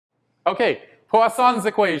Okay, Poisson's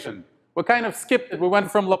equation. We kind of skipped it. We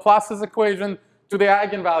went from Laplace's equation to the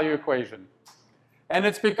eigenvalue equation. And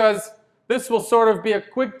it's because this will sort of be a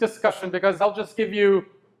quick discussion because I'll just give you,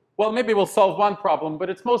 well, maybe we'll solve one problem, but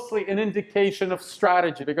it's mostly an indication of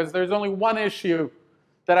strategy because there's only one issue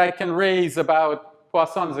that I can raise about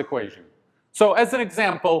Poisson's equation. So as an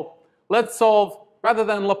example, let's solve, rather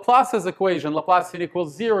than Laplace's equation, Laplacian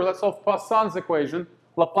equals 0, let's solve Poisson's equation.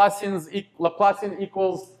 Laplacian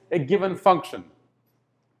equals a given function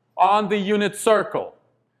on the unit circle.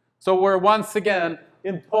 So we're once again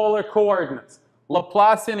in polar coordinates.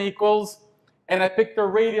 Laplacian equals, and I picked a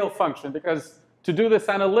radial function because to do this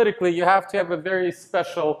analytically, you have to have a very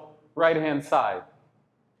special right-hand side.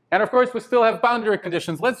 And of course, we still have boundary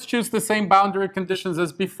conditions. Let's choose the same boundary conditions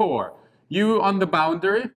as before. U on the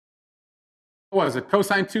boundary, what was it,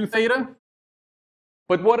 cosine 2 theta?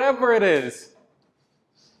 But whatever it is,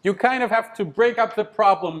 you kind of have to break up the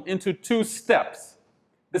problem into two steps.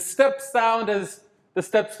 The steps sound as the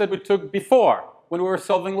steps that we took before when we were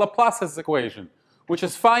solving Laplace's equation, which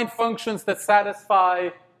is find functions that satisfy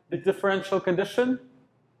the differential condition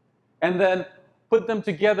and then put them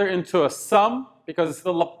together into a sum because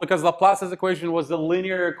Laplace's equation was a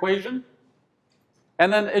linear equation,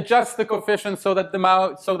 and then adjust the coefficients so that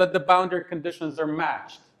the boundary conditions are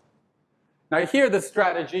matched. Now here the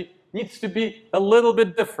strategy needs to be a little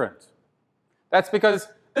bit different. That's because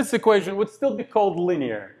this equation would still be called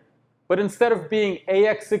linear, but instead of being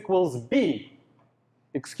ax equals b,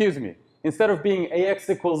 instead of being ax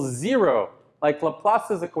equals 0, like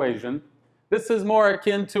Laplace's equation, this is more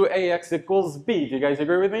akin to ax equals b. Do you guys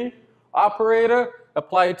agree with me? Operator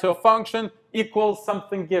applied to a function equals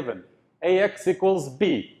something given. Ax equals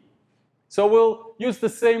b. So we'll use the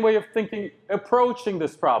same way of thinking, approaching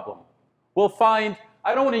this problem. We'll find,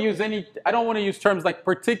 I don't want to use terms like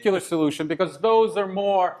particular solution because those are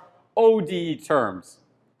more ODE terms.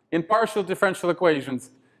 In partial differential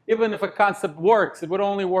equations, even if a concept works, it would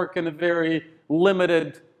only work in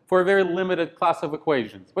for a very limited class of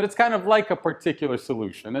equations. But it's kind of like a particular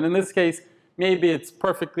solution. And in this case, maybe it's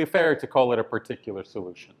perfectly fair to call it a particular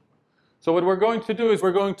solution. So what we're going to do is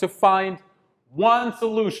we're going to find one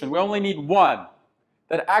solution. We only need one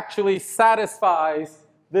that actually satisfies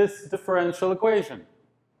this differential equation.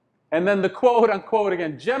 And then the quote-unquote,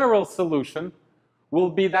 again, general solution will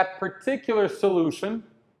be that particular solution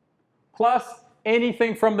plus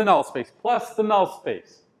anything from the null space, plus the null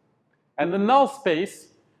space. And the null space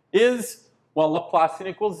is, well, Laplacian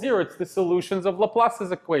equals 0. It's the solutions of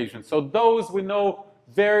Laplace's equation. So those we know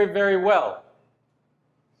very, very well.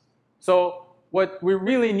 So what we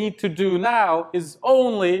really need to do now is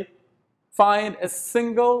only find a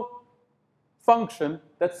single function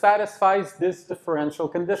that satisfies this differential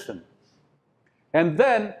condition. And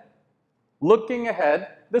then, looking ahead,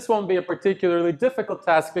 this won't be a particularly difficult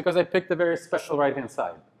task because I picked a very special right-hand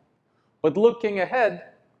side. But looking ahead,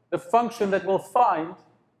 the function that we'll find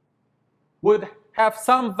would have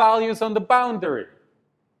some values on the boundary.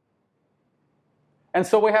 And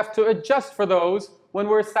so we have to adjust for those when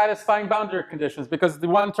we're satisfying boundary conditions because the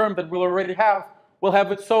one term that we'll already have will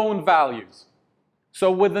have its own values. So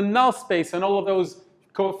with the null space and all of those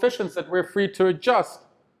coefficients that we're free to adjust,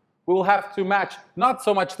 we'll have to match not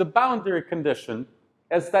so much the boundary condition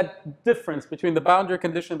as that difference between the boundary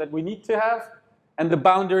condition that we need to have and the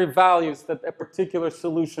boundary values that a particular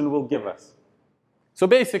solution will give us. So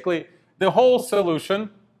basically, the whole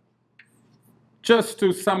solution, just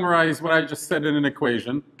to summarize what I just said in an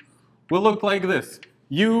equation, will look like this.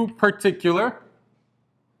 U particular,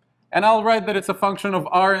 and I'll write that it's a function of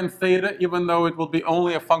r and theta, even though it will be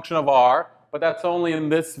only a function of r, but that's only in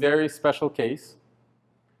this very special case,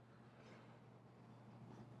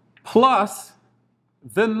 plus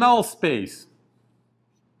the null space,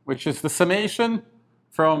 which is the summation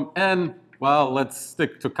from n, well, let's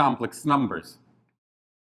stick to complex numbers.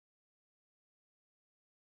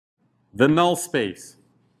 The null space.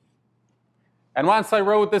 And once I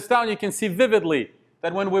wrote this down, you can see vividly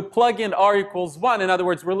that when we plug in r equals 1, in other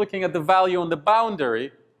words, we're looking at the value on the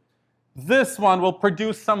boundary, this one will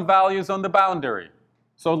produce some values on the boundary.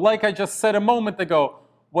 So like I just said a moment ago,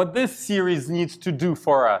 what this series needs to do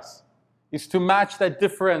for us is to match that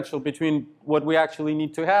differential between what we actually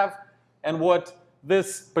need to have and what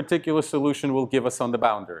this particular solution will give us on the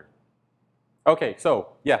boundary. Okay, so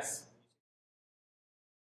yes.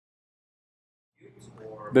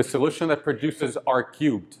 The solution that produces r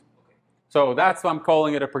cubed. So that's why I'm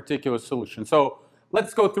calling it a particular solution. So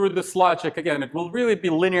let's go through this logic again. It will really be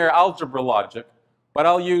linear algebra logic, but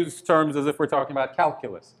I'll use terms as if we're talking about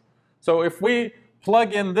calculus. So if we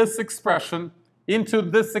plug in this expression into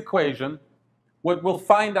this equation, what we'll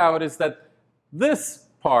find out is that this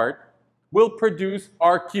part will produce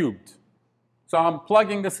r cubed. So I'm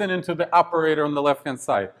plugging this in into the operator on the left-hand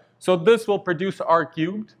side. So this will produce r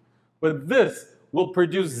cubed, but this will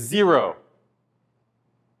produce 0.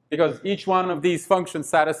 Because each one of these functions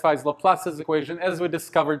satisfies Laplace's equation as we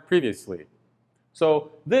discovered previously.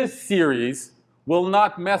 So this series will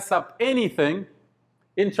not mess up anything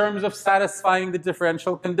in terms of satisfying the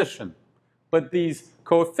differential condition. But these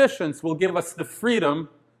coefficients will give us the freedom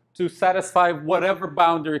to satisfy whatever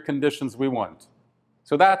boundary conditions we want.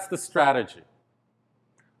 So that's the strategy.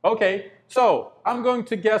 Okay, so I'm going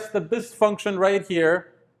to guess that this function right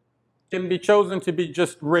here can be chosen to be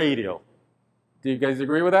just radial. Do you guys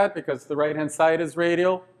agree with that? Because the right-hand side is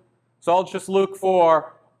radial. So I'll just look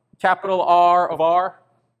for capital R of R.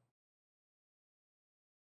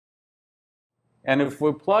 And if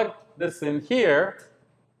we plug this in here,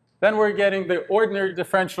 then we're getting the ordinary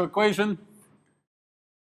differential equation.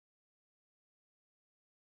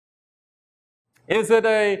 Is it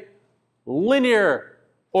a linear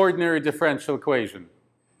ordinary differential equation?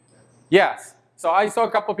 Yes. So I saw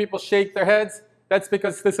a couple of people shake their heads. That's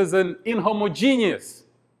because this is an inhomogeneous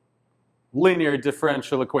linear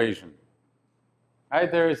differential equation.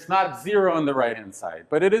 Right? There is not 0 on the right-hand side,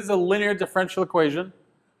 but it is a linear differential equation.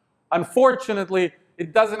 Unfortunately,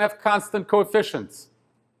 it doesn't have constant coefficients,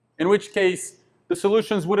 in which case the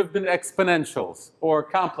solutions would have been exponentials or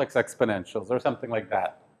complex exponentials or something like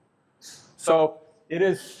that. So it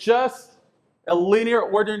is just a linear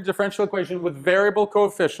ordinary differential equation with variable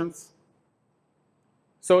coefficients.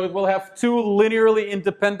 So it will have 2 linearly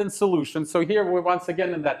independent solutions. So here we're once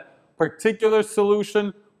again in that particular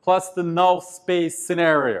solution plus the null space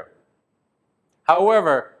scenario.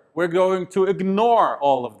 However, we're going to ignore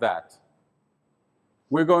all of that.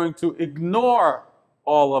 We're going to ignore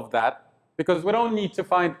all of that because we don't need to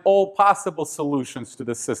find all possible solutions to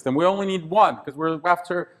the system. We only need one because we're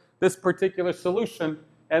after this particular solution.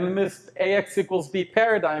 And in this AX equals B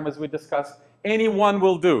paradigm, as we discussed, any one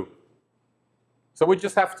will do. So we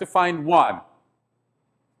just have to find one.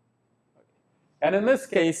 And in this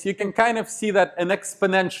case, you can kind of see that an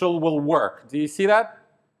exponential will work. Do you see that?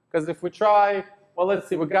 Because if we try, well, let's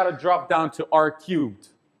see, we've got to drop down to r cubed.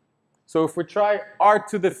 So if we try r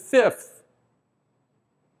to the 5th,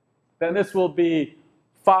 then this will be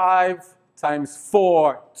 5 times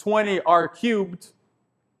 4, 20 r cubed,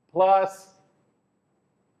 plus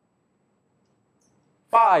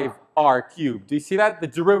 5 r cubed. Do you see that? The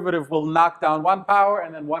derivative will knock down one power,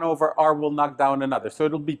 and then 1 over r will knock down another. So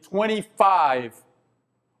it'll be 25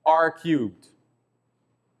 r cubed.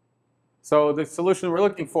 So the solution we're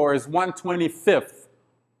looking for is 1/25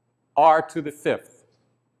 r to the 5th.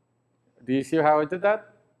 Do you see how I did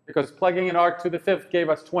that? Because plugging in r to the 5th gave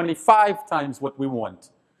us 25 times what we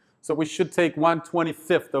want. So we should take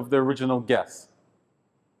 1/25 of the original guess.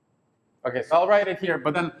 Okay, so I'll write it here,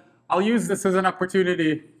 but then I'll use this as an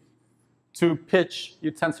opportunity to pitch you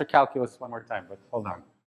tensor calculus one more time, but hold on.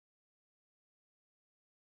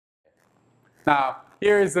 Now,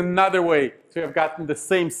 here is another way to have gotten the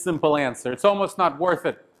same simple answer. It's almost not worth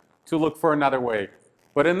it to look for another way.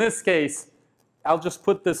 But in this case, I'll just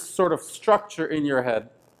put this sort of structure in your head,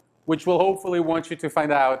 which will hopefully want you to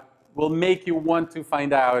find out, will make you want to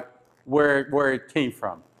find out where it came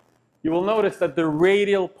from. You will notice that the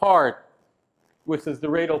radial part, which is the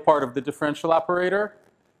radial part of the differential operator,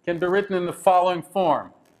 can be written in the following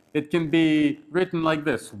form. It can be written like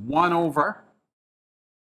this, 1 over.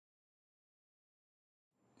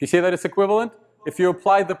 You see that it's equivalent? If you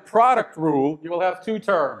apply the product rule, you will have 2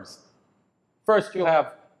 terms. First, you'll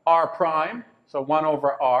have r prime, so 1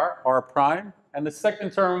 over r prime. And the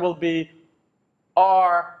second term will be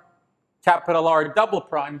r, capital R double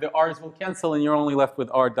prime. The r's will cancel, and you're only left with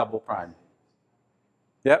r double prime.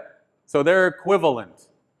 Yep. So they're equivalent.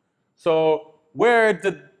 So where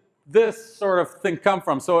did this sort of thing come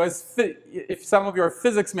from? So if some of you are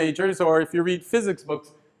physics majors, or if you read physics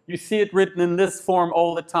books, you see it written in this form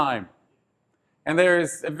all the time. And there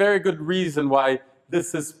is a very good reason why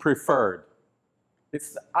this is preferred.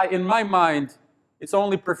 In my mind, it's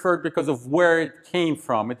only preferred because of where it came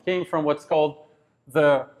from. It came from what's called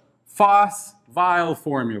the Vial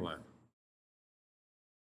formula.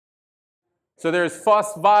 So there's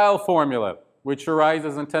Vial formula, which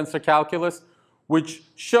arises in tensor calculus, which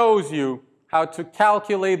shows you how to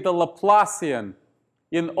calculate the Laplacian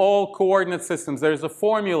in all coordinate systems. There's a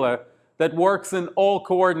formula that works in all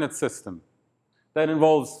coordinate systems. That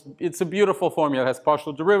involves, it's a beautiful formula. It has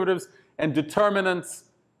partial derivatives and determinants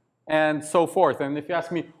and so forth. And if you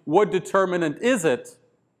ask me, what determinant is it?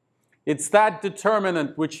 It's that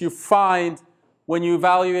determinant which you find when you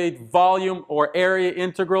evaluate volume or area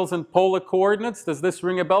integrals in polar coordinates. Does this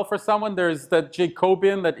ring a bell for someone? There's that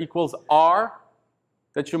Jacobian that equals r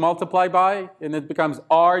that you multiply by, and it becomes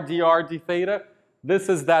r dr d theta. This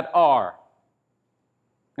is that r.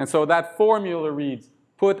 And so that formula reads,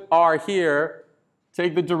 put r here,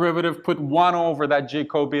 take the derivative, put 1 over that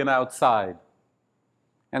Jacobian outside.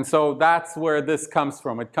 And so that's where this comes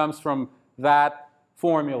from. It comes from that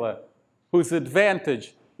formula, whose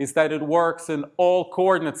advantage is that it works in all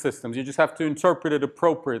coordinate systems. You just have to interpret it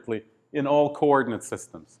appropriately in all coordinate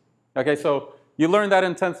systems. Okay, so you learned that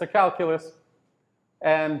in tensor calculus,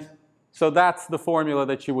 and so that's the formula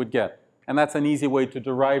that you would get. And that's an easy way to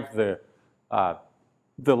derive the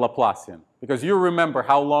Laplacian. Because you remember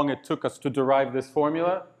how long it took us to derive this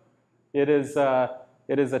formula. It is a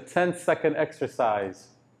 10-second exercise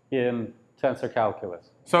in tensor calculus.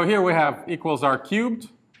 So here we have equals r cubed.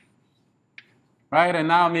 Right, and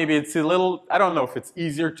now maybe it's a little, I don't know if it's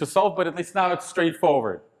easier to solve, but at least now it's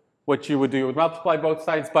straightforward. What you would do, you would multiply both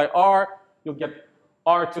sides by r, you'll get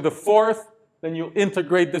r to the 4th, then you'll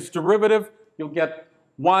integrate this derivative, you'll get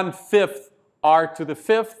 1/5 r to the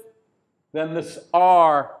 5th, then this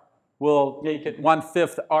r will make it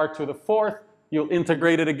 1/5 r to the 4th, you'll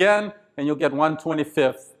integrate it again, and you'll get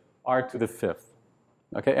 1/25 r to the 5th.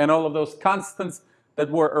 Okay, and all of those constants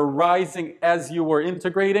that were arising as you were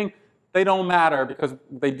integrating, they don't matter because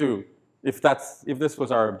they do. If this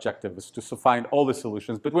was our objective, is to find all the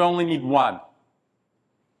solutions, but we only need one.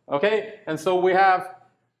 Okay, and so we have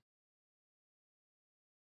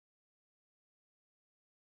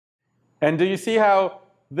and do you see how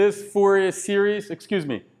this Fourier series,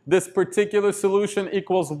 this particular solution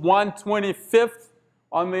equals 1/25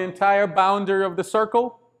 on the entire boundary of the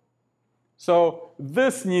circle? So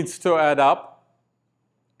this needs to add up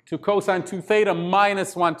to cosine 2 theta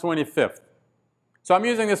minus 1/25. So I'm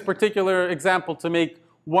using this particular example to make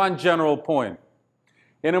one general point.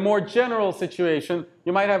 In a more general situation,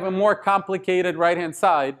 you might have a more complicated right-hand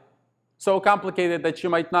side, so complicated that you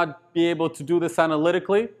might not be able to do this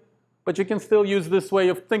analytically, but you can still use this way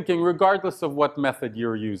of thinking regardless of what method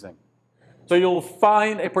you're using. So you'll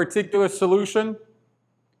find a particular solution,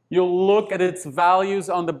 you'll look at its values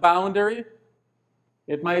on the boundary.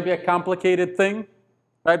 It might be a complicated thing,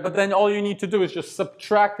 right? But then all you need to do is just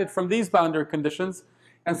subtract it from these boundary conditions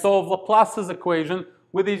and solve Laplace's equation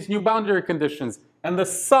with these new boundary conditions. And the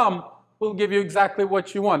sum will give you exactly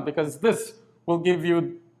what you want, because this will give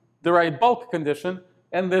you the right bulk condition,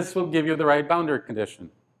 and this will give you the right boundary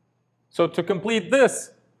condition. So to complete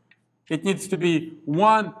this, it needs to be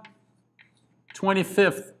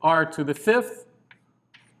 1/25 r to the 5th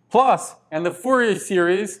plus, and the Fourier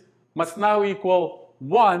series must now equal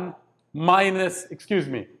 1 minus,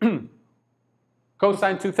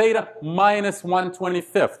 cosine 2 theta minus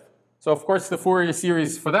 1/25. So of course the Fourier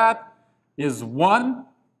series for that is 1.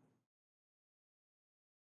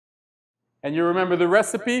 And you remember the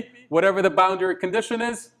recipe, whatever the boundary condition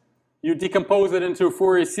is, you decompose it into a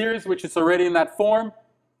Fourier series, which is already in that form,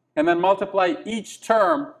 and then multiply each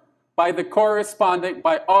term by the corresponding,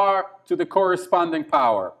 by r to the corresponding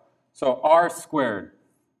power. So r squared.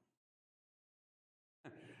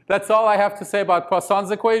 That's all I have to say about Poisson's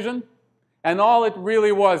equation. And all it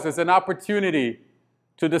really was is an opportunity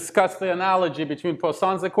to discuss the analogy between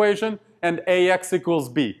Poisson's equation and ax equals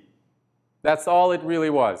b. That's all it really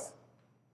was.